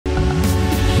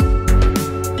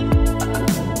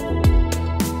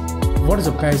What is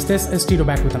up guys, this is Tito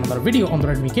back with another video on the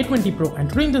Redmi K20 Pro, and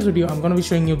today in this video I'm going to be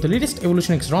showing you the latest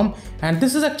EvolutionX ROM, and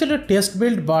this is actually a test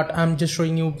build, but I'm just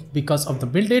showing you because of the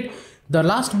build date. The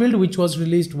last build which was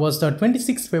released was the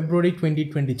 26th February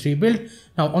 2023 build.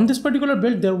 Now on this particular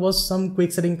build there was some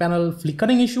quick setting panel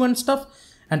flickering issue and stuff,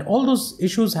 and all those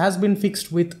issues has been fixed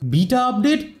with beta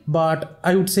update, but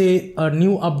I would say a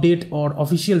new update or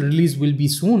official release will be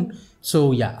soon.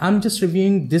 So yeah, I'm just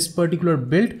reviewing this particular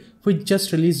build which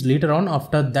just released later on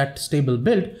after that stable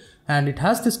build, and it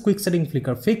has this quick setting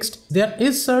flicker fixed. There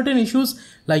is certain issues,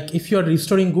 like if you are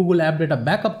restoring Google app data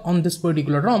backup on this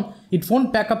particular ROM, it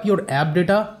won't back up your app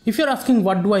data. If you're asking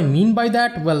what do I mean by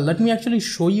that, well, let me actually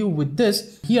show you with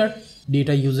this here.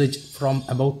 Data usage from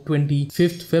about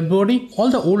 25th February.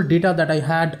 All the old data that I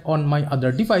had on my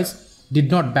other device did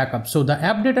not back up, so the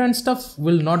app data and stuff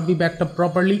will not be backed up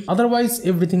properly. Otherwise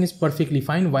everything is perfectly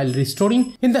fine while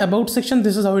restoring. In the about section,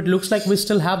 this is how it looks like. We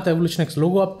still have the EvolutionX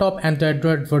logo up top, and the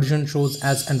Android version shows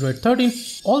as Android 13.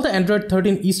 All the Android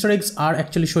 13 Easter eggs are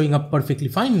actually showing up perfectly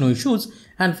fine, no issues.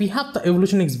 And we have the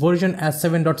EvolutionX version as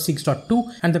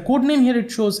 7.6.2, and the code name here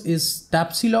it shows is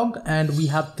tapsilog, and we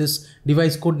have this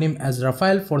device code name as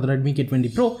Rafael for the Redmi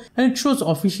K20 Pro, and it shows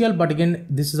official, but again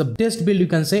this is a test build you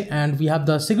can say. And we have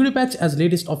the security patch as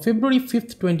latest of February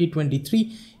 5th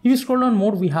 2023. If you scroll down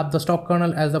more, we have the stock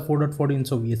kernel as the 4.14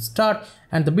 Soviet start,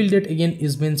 and the build date again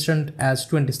is mentioned as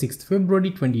 26th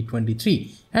February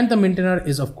 2023, and the maintainer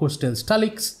is of course still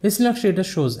Stalix. FaceUnlock status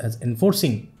shows as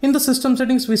enforcing. In the system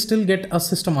settings, we still get a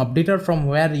system updater from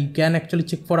where you can actually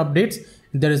check for updates.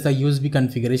 There is the USB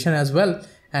configuration as well,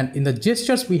 and in the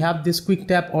gestures we have this quick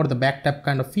tap or the back tap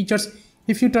kind of features.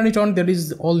 If you turn it on, there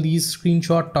is all these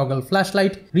screenshot, toggle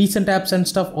flashlight, recent apps and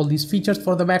stuff, all these features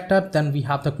for the back tap. Then we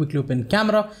have the quickly open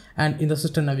camera, and in the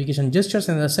system navigation gestures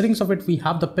and the settings of it, we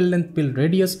have the pill length, pill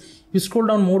radius. If you scroll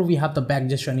down more, we have the back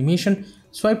gesture animation,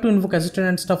 swipe to invoke assistant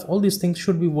and stuff. All these things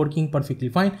should be working perfectly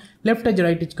fine. Left edge,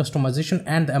 right edge customization,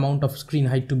 and the amount of screen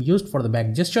height to be used for the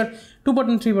back gesture. 2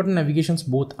 button, 3 button navigations,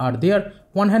 both are there.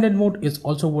 One-handed mode is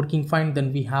also working fine.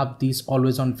 Then we have these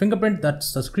always on fingerprint,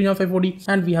 that's the screen of FOD,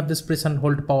 and we have this press and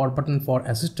hold power button for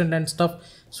assistant and stuff.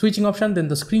 Switching option, then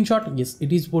the screenshot, yes,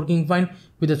 it is working fine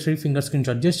with the 3-finger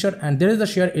screenshot gesture, and there is the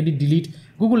share, edit, delete,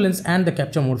 Google Lens, and the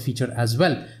capture mode feature as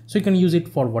well, so you can use it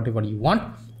for whatever you want.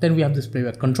 Then we have this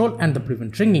playback control and the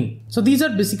prevent ringing. So these are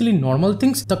basically normal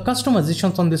things. The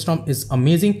customizations on this ROM is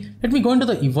amazing. Let me go into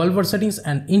the evolver settings,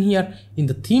 and in here in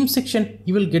the theme section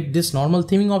you will get this normal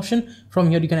theming option. From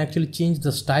here you can actually change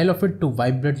the style of it to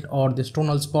vibrant or this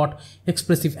tonal spot,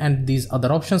 expressive, and these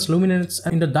other options, luminance.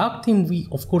 And in the dark theme we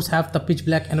of course have the pitch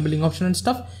black enabling option and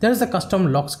stuff. There is the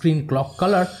custom lock screen clock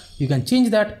color, you can change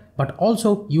that, but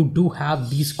also you do have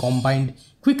these combined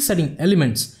quick setting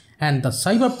elements, and the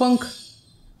cyberpunk,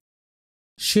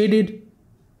 shaded,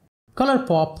 color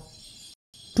pop,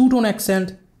 two-tone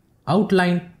accent,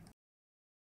 outline,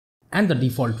 and the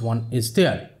default one is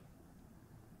there.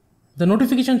 The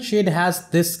notification shade has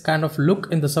this kind of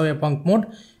look in the cyberpunk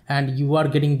mode, and you are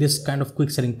getting this kind of quick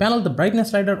setting panel. The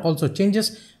brightness slider also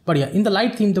changes, but yeah, in the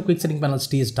light theme the quick setting panel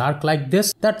stays dark like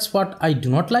this. That's what I do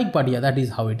not like, but yeah, that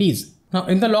is how it is. Now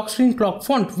in the lock screen clock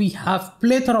font we have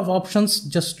plethora of options.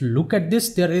 Just look at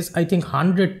this, there is I think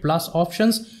 100 plus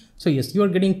options. So yes, you are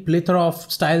getting plethora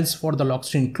of styles for the lock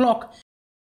screen clock.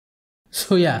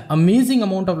 So yeah, amazing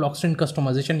amount of lock screen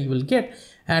customization you will get,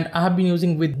 and I have been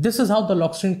using with this is how the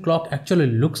lock screen clock actually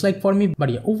looks like for me.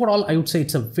 But yeah, overall I would say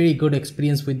it's a very good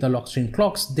experience with the lock screen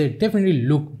clocks. They definitely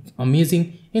look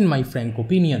amazing in my frank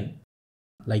opinion,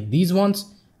 like these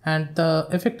ones, and the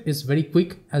effect is very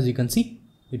quick. As you can see,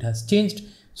 it has changed,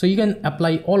 so you can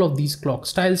apply all of these clock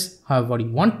styles however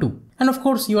you want to. And of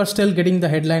course you are still getting the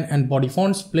headline and body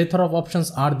fonts. Plethora of options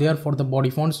are there for the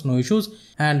body fonts, no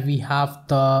issues. And we have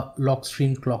the lock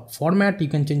screen clock format, you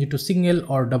can change it to single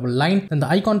or double line. Then the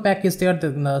icon pack is there,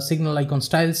 then the signal icon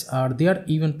styles are there,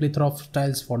 even plethora of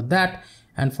styles for that.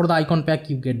 And for the icon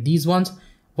pack you get these ones.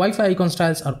 Wi-Fi icon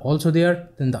styles are also there,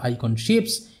 then the icon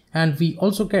shapes, and we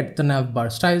also get the nav bar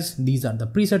styles. These are the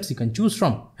presets you can choose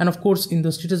from. And of course in the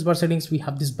status bar settings we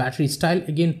have this battery style.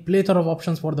 Again, plethora of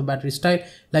options for the battery style,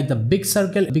 like the big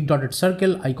circle, big dotted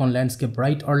circle, icon landscape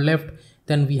right or left.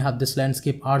 Then we have this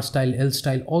landscape R style, L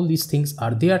style, all these things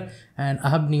are there, and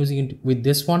I have been using it with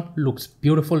this one, looks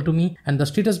beautiful to me. And the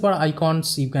status bar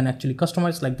icons you can actually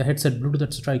customize, like the headset, Bluetooth,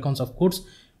 etc. icons, of course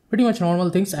pretty much normal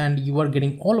things, and you are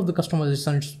getting all of the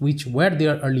customizations which were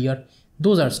there earlier.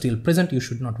 Those are still present, you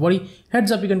should not worry. Heads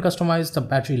up, you can customize the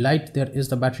battery light. There is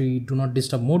the battery do not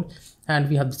disturb mode, and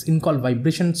we have this in-call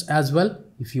vibrations as well.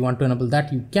 If you want to enable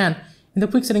that, you can. In the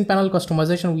quick setting panel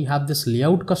customization, we have this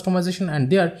layout customization, and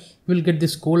there we'll get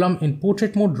this column in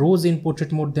portrait mode, rows in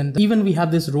portrait mode, then even we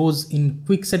have this rows in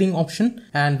quick setting option,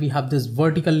 and we have this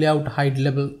vertical layout, height,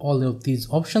 level, all of these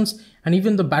options. And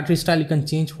even the battery style you can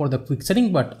change for the quick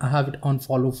setting, but I have it on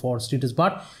follow for status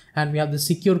bar. And we have the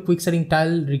secure quick setting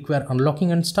tile, require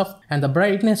unlocking and stuff. And the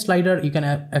brightness slider, you can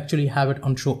actually have it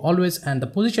on show always, and the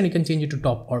position you can change it to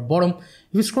top or bottom.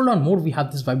 If you scroll down more, we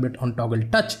have this vibrate on toggle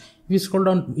touch. If you scroll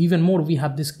down even more, we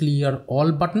have this clear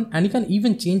all button, and you can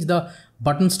even change the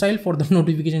button style for the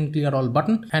notification clear all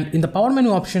button. And in the power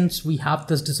menu options, we have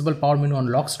this disable power menu on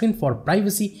lock screen for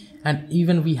privacy, and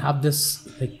even we have this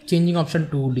like changing option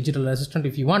to digital assistant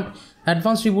if you want.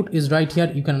 Advanced reboot is right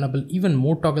here. You can enable even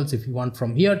more toggles if you want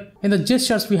from here. In the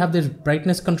gestures, we have this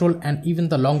brightness control, and even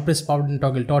the long press powered in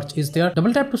toggle torch is there.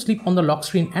 Double tap to sleep on the lock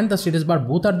screen and the status bar,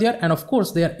 both are there. And of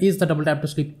course, there is the double tap to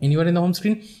sleep anywhere in the home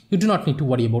screen. You do not need to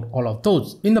worry about all of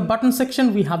those. In the button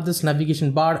section, we have this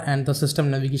navigation bar and the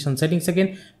system navigation settings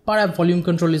again. Power app volume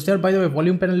control is there. By the way,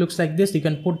 volume panel looks like this. You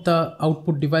can put the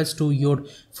output device to your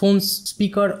phone's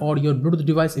speaker or your Bluetooth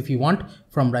device if you want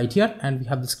from right here. And we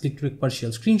have this click to partial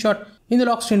screenshot. In the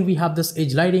lock screen, we have this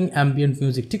edge lighting, ambient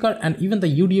music ticker, and even the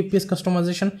UDFPS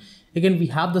customization. Again, we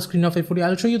have the screen of A40.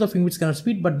 I'll show you the fingerprint scanner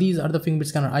speed, but these are the fingerprint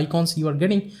scanner icons you are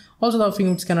getting. Also the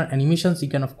fingerprint scanner animations, you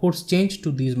can of course change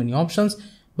to these many options,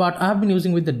 but I have been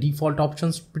using with the default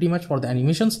options pretty much for the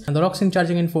animations. And the lock screen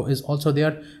charging info is also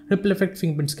there. Ripple effect,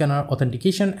 fingerprint scanner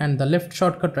authentication, and the left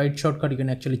shortcut, right shortcut you can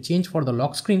actually change for the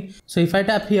lock screen. So if I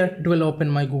tap here, it will open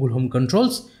my Google Home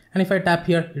controls, and if I tap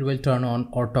here, it will turn on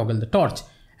or toggle the torch.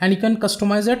 And you can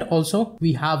customize it also.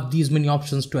 We have these many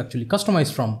options to actually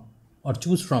customize from or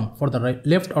choose from for the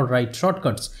left or right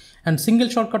shortcuts. And single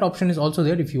shortcut option is also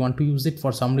there if you want to use it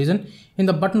for some reason. In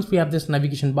the buttons, we have this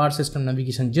navigation bar, system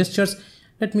navigation gestures.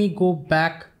 Let me go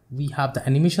back. We have the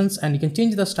animations, and you can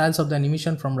change the styles of the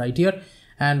animation from right here.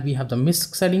 And we have the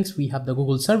MISC settings. We have the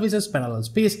Google services, parallel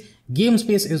space, game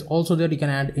space is also there. You can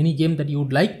add any game that you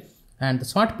would like. And the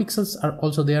smart pixels are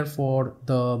also there for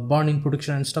the burn-in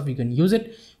protection and stuff. You can use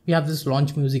it. We have this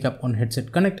launch music app on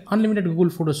headset connect, unlimited Google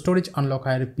photo storage, unlock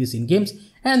higher FPS in games,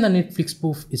 and the Netflix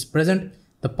spoof is present.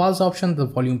 The pulse option, the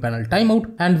volume panel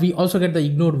timeout, and we also get the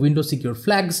ignore Windows secure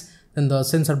flags, then the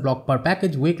sensor block per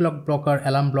package, wake lock blocker,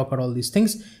 alarm blocker, all these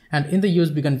things. And in the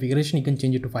USB configuration, you can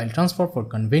change it to file transfer for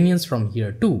convenience from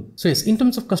here too. So yes, in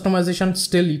terms of customization,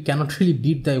 still you cannot really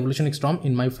beat the EvolutionX ROM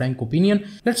in my frank opinion.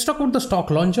 Let's talk about the stock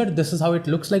launcher. This is how it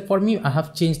looks like for me. I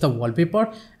have changed the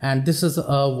wallpaper, and this is a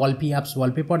Wallpaper Apps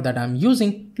wallpaper that I'm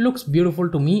using. It looks beautiful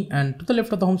to me. And to the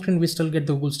left of the home screen, we still get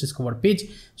the Google's Discover page.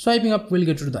 Swiping up will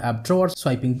get you to the app drawer.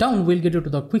 Swiping down will get you to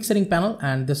the quick setting panel,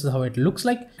 and this is how it looks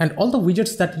like. And all the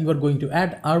widgets that you are going to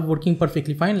add are working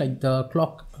perfectly fine, like the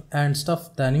clock and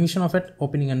stuff. The animation of it,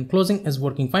 opening and closing, is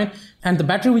working fine. And the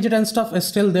battery widget and stuff is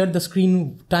still there. The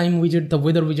screen time widget, the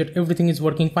weather widget, everything is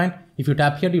working fine. If you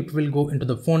tap here, it will go into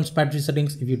the phone's battery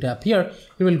settings. If you tap here,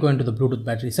 it will go into the Bluetooth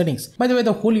battery settings. By the way,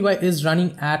 the whole UI is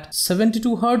running at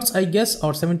 72 Hz, I guess,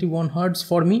 or 71 Hz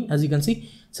for me, as you can see,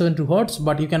 72 Hz,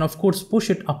 but you can of course push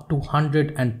it up to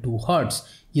 102 Hz.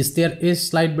 Yes, there is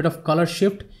slight bit of color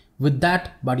shift with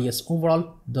that, but yes,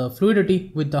 overall the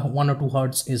fluidity with the 1 or 2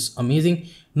 Hz is amazing.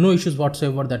 No issues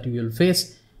whatsoever that you will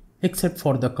face, except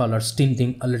for the colors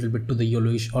tinting a little bit to the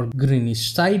yellowish or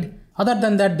greenish side. Other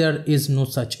than that, there is no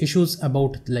such issues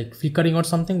about like flickering or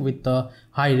something with the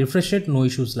high refresh rate, no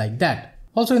issues like that.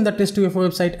 Also in the test UFO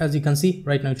website, as you can see,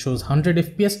 right now it shows 100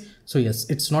 FPS. So yes,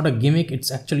 it's not a gimmick, it's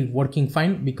actually working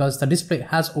fine because the display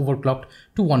has overclocked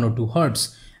to 1 or 2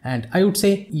 Hz. And I would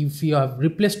say if you have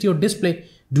replaced your display,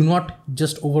 do not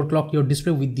just overclock your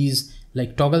display with these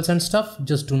like toggles and stuff.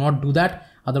 Just do not do that.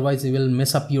 Otherwise it will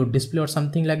mess up your display or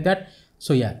something like that.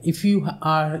 So yeah, if you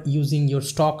are using your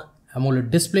stock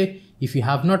AMOLED display, if you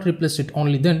have not replaced it,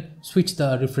 only then switch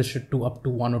the refresh rate to up to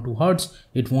 1 or 2 Hz.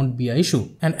 It won't be an issue.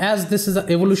 And as this is an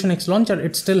EvolutionX launcher,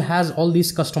 it still has all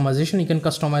these customization. You can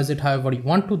customize it however you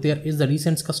want to. There is the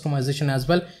recent customization as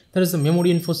well. There is the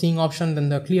memory info seeing option, then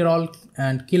the clear all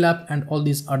and kill app and all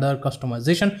these other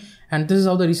customization. And this is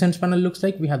how the recent panel looks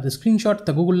like. We have the screenshot,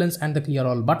 the Google Lens, and the clear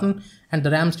all button, and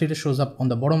the RAM status shows up on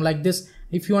the bottom like this.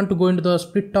 If you want to go into the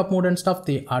split top mode and stuff,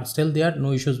 they are still there,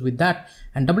 no issues with that.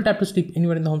 And double tap to sleep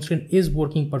anywhere in the home screen is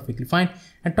working perfectly fine.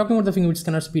 And talking about the fingerprint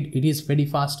scanner speed, it is very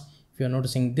fast. If you are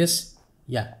noticing this,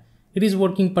 yeah, it is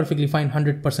working perfectly fine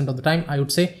 100% of the time. I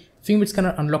would say fingerprint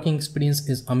scanner unlocking experience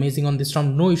is amazing on this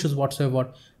ROM. No issues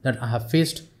whatsoever that I have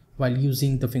faced while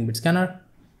using the fingerprint scanner.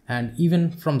 And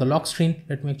even from the lock screen,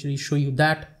 let me actually show you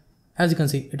that. As you can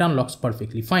see, it unlocks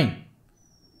perfectly fine.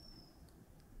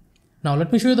 Now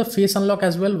let me show you the face unlock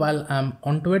as well while I'm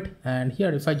onto it. And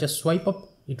here, if I just swipe up,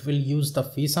 it will use the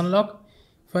face unlock.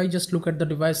 If I just look at the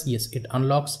device, yes, it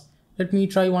unlocks. Let me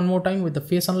try one more time with the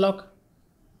face unlock.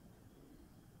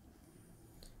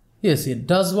 Yes, it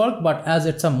does work, but as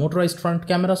it's a motorized front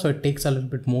camera, so it takes a little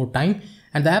bit more time.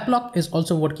 And the app lock is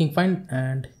also working fine.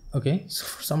 And okay, so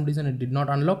for some reason it did not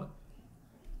unlock.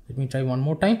 Let me try one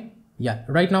more time. Yeah,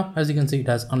 right now, as you can see, it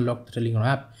has unlocked the Telegram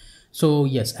app. So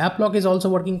yes, app lock is also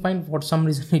working fine. For some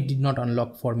reason, it did not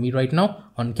unlock for me right now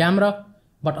on camera.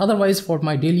 But otherwise, for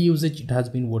my daily usage, it has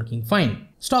been working fine.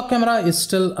 Stock camera is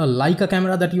still a Leica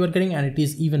camera that you are getting, and it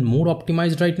is even more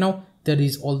optimized right now. There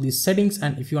is all these settings,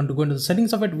 and if you want to go into the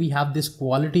settings of it, we have this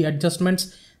quality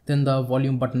adjustments, then the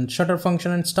volume button, shutter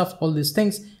function and stuff, all these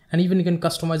things. And even you can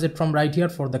customize it from right here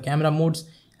for the camera modes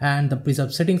and the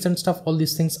preset settings and stuff. All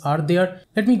these things are there.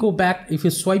 Let me go back. If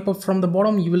you swipe up from the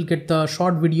bottom, you will get the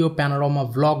short video, panorama,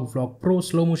 vlog, vlog pro,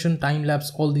 slow motion, time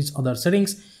lapse, all these other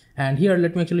settings. And here,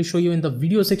 let me actually show you in the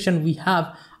video section, we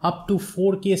have up to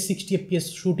 4K 60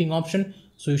 FPS shooting option.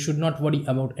 So you should not worry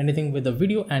about anything with the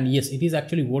video. And yes, it is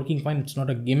actually working fine. It's not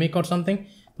a gimmick or something.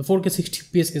 The 4K 60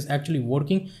 FPS is actually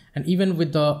working. And even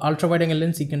with the ultra wide angle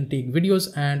lens, you can take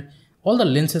videos, and all the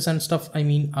lenses and stuff, I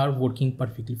mean, are working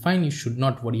perfectly fine. You should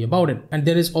not worry about it. And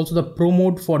there is also the pro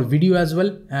mode for video as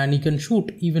well. And you can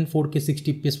shoot even 4K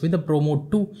 60 FPS with the pro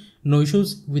mode too. No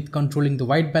issues with controlling the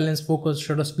white balance, focus,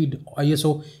 shutter speed,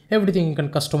 ISO, everything you can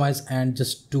customize and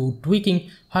just do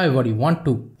tweaking however you want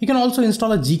to. You can also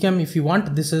install a Gcam if you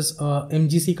want. This is a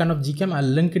MGC kind of Gcam. I'll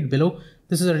link it below.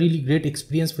 This is a really great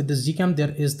experience with this Gcam.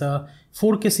 There is the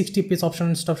 4K 60 FPS option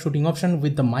and stuff, shooting option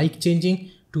with the mic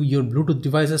changing to your Bluetooth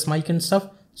devices mic and stuff.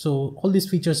 So all these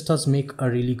features does make a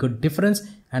really good difference,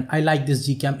 and I like this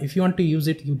Gcam. If you want to use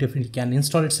it, you definitely can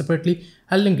install it separately.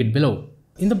 I'll link it below.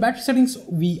 In the battery settings,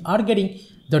 we are getting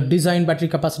the design battery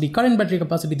capacity, current battery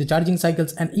capacity, the charging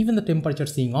cycles, and even the temperature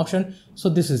seeing option. So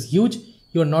this is huge.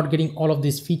 You're not getting all of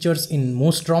these features in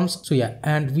most ROMs. So yeah,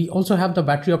 and we also have the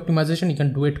battery optimization. You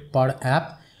can do it per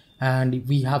app. And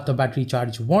we have the battery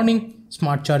charge warning,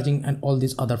 smart charging, and all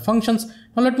these other functions.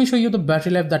 Now let me show you the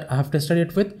battery life that I have tested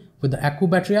it with the Accu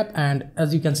battery app. And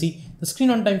as you can see, the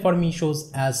screen on time for me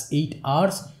shows as 8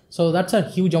 hours. So that's a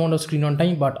huge amount of screen on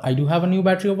time, but I do have a new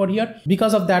battery over here.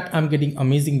 Because of that, I'm getting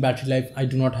amazing battery life. I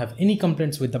do not have any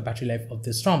complaints with the battery life of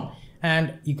this ROM.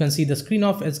 And you can see the screen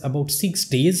off is about 6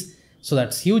 days. So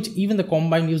that's huge. Even the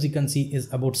combined use you can see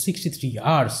is about 63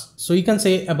 hours. So you can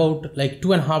say about like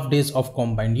 2.5 days of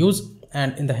combined use.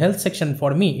 And in the health section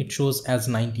for me, it shows as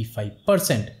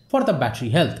 95% for the battery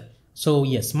health. So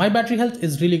yes, my battery health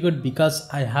is really good because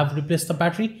I have replaced the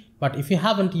battery. But if you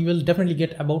haven't, you will definitely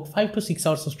get about 5 to 6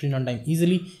 hours of screen on time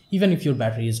easily, even if your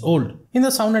battery is old. In the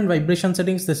sound and vibration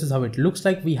settings, this is how it looks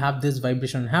like. We have this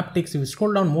vibration and haptics. If you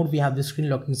scroll down more, we have the screen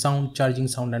locking sound, charging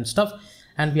sound and stuff.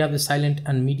 And we have the silent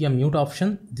and media mute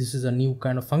option. This is a new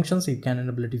kind of function, so you can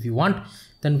enable it if you want.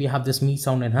 Then we have this Me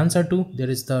Sound Enhancer too. There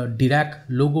is the Dirac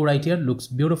logo right here, looks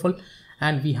beautiful.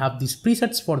 And we have these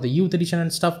presets for the youth edition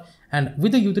and stuff. And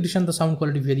with the youth edition, the sound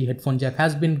quality via the headphone jack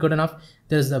has been good enough.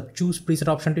 There's the choose preset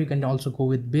option too. You can also go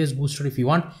with bass booster if you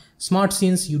want. Smart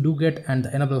scenes you do get, and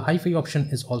the enable hi-fi option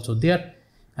is also there.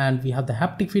 And we have the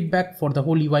haptic feedback for the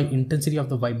whole UI intensity of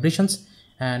the vibrations.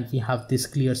 And we have this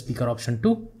clear speaker option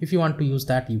too. If you want to use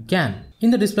that, you can.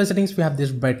 In the display settings, we have this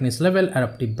brightness level,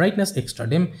 adaptive brightness, extra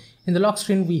dim. In the lock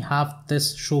screen, we have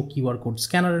this show QR code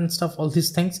scanner and stuff, all these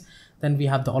things. Then we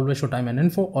have the always show time and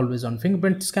info, always on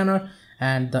fingerprint scanner,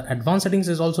 and the advanced settings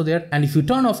is also there. And if you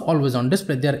turn off always on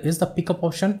display, there is the pickup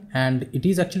option, and it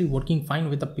is actually working fine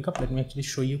with the pickup. Let me actually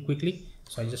show you quickly.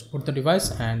 So I just put the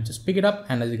device and just pick it up,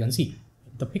 and as you can see,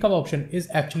 the pickup option is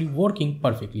actually working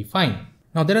perfectly fine.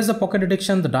 Now there is the pocket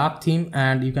detection, the dark theme,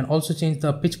 and you can also change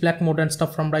the pitch black mode and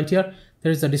stuff from right here.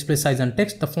 There is the display size and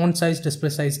text, the font size, display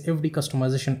size, every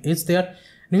customization is there. And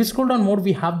if you scroll down more,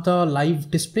 we have the live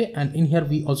display, and in here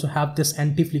we also have this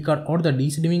anti-flicker or the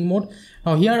de-dimming mode.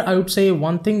 Now here I would say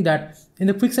one thing, that in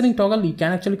the quick setting toggle you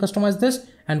can actually customize this,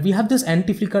 and we have this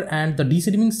anti-flicker and the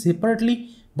de-dimming separately,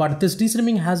 but this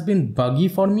de-dimming has been buggy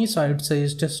for me, so I would say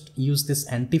just use this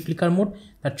anti-flicker mode.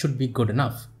 That should be good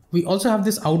enough. We also have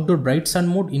this outdoor bright sun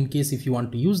mode. In case if you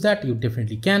want to use that, you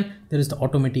definitely can. There is the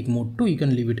automatic mode too, you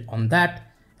can leave it on that.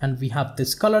 And we have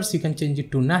this colors, you can change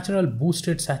it to natural,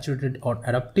 boosted, saturated, or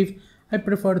adaptive. I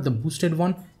prefer the boosted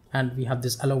one. And we have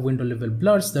this allow window level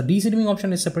blurs. The de-dimming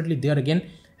option is separately there again.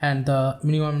 And the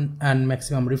minimum and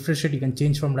maximum refresh rate you can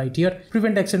change from right here.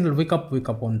 Prevent accidental wake up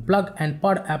on plug, and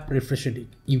per app refresh rate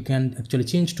you can actually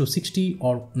change to 60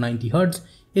 or 90 Hz.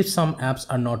 if some apps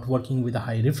are not working with a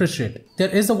high refresh rate. There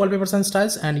is the wallpapers and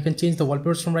styles, and you can change the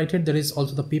wallpapers from right here. There is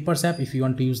also the papers app if you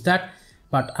want to use that,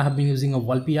 but I have been using a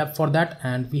Wallpaper app for that.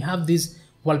 And we have this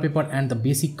wallpaper and the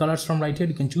basic colors from right here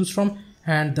you can choose from,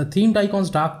 and the themed icons,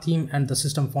 dark theme, and the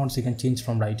system fonts you can change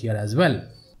from right here as well.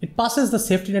 It passes the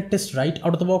Safetynet test right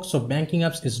out of the box, so banking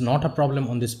apps is not a problem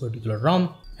on this particular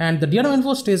ROM. And the DRM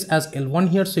info stays as L1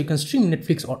 here, so you can stream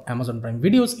Netflix or Amazon Prime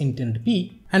videos in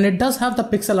 1080p. And it does have the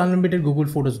Pixel Unlimited Google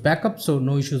Photos backup, so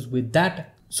no issues with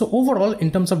that. So overall,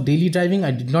 in terms of daily driving,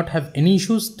 I did not have any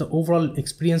issues. The overall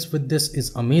experience with this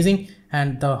is amazing,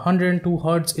 and the 102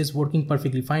 Hz is working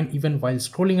perfectly fine even while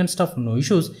scrolling and stuff, no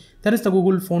issues. There is the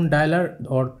Google phone dialer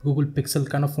or Google Pixel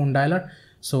kind of phone dialer,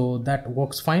 so that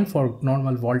works fine for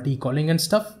normal VoLTE calling and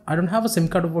stuff. I don't have a SIM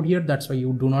card over here, that's why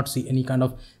you do not see any kind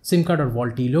of SIM card or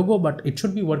VoLTE logo, but it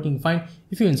should be working fine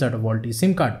if you insert a VoLTE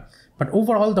SIM card. But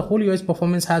overall, the whole OS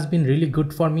performance has been really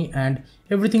good for me, and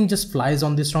everything just flies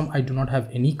on this ROM. I do not have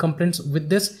any complaints with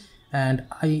this, and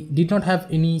I did not have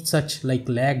any such like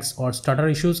lags or stutter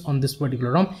issues on this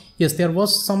particular ROM. Yes, there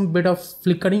was some bit of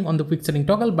flickering on the quick setting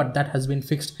toggle, but that has been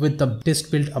fixed with the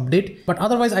test build update. But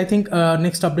otherwise, I think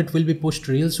next update will be pushed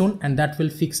real soon, and that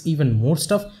will fix even more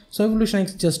stuff. So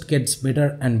EvolutionX just gets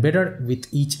better and better with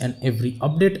each and every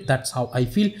update. That's how I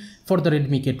feel for the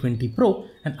Redmi K20 Pro,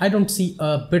 and I don't see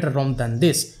a better ROM than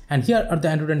this. And here are the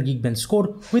Android and Geekbench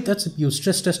score with a CPU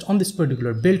stress test on this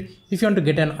particular build if you want to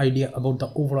get an idea about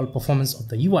the overall performance of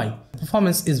the UI.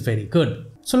 Performance is very good.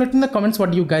 So let me know in the comments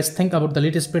what do you guys think about the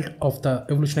latest build of the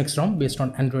EvolutionX ROM based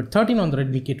on Android 13 on the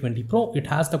Redmi K20 Pro. It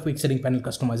has the quick setting panel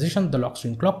customization, the lock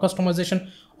screen clock customization.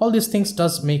 All these things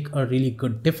does make a really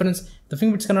good difference. The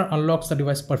fingerprint scanner unlocks the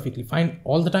device perfectly fine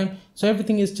all the time. So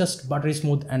everything is just buttery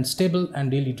smooth and stable and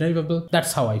daily drivable.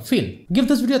 That's how I feel. Give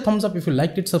this video a thumbs up if you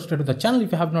liked it. Subscribe to the channel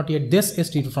if you have not yet. This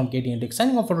is Tito from KTN Tech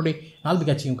signing off for today. I'll be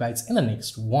catching you guys in the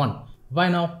next one. Bye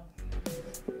now.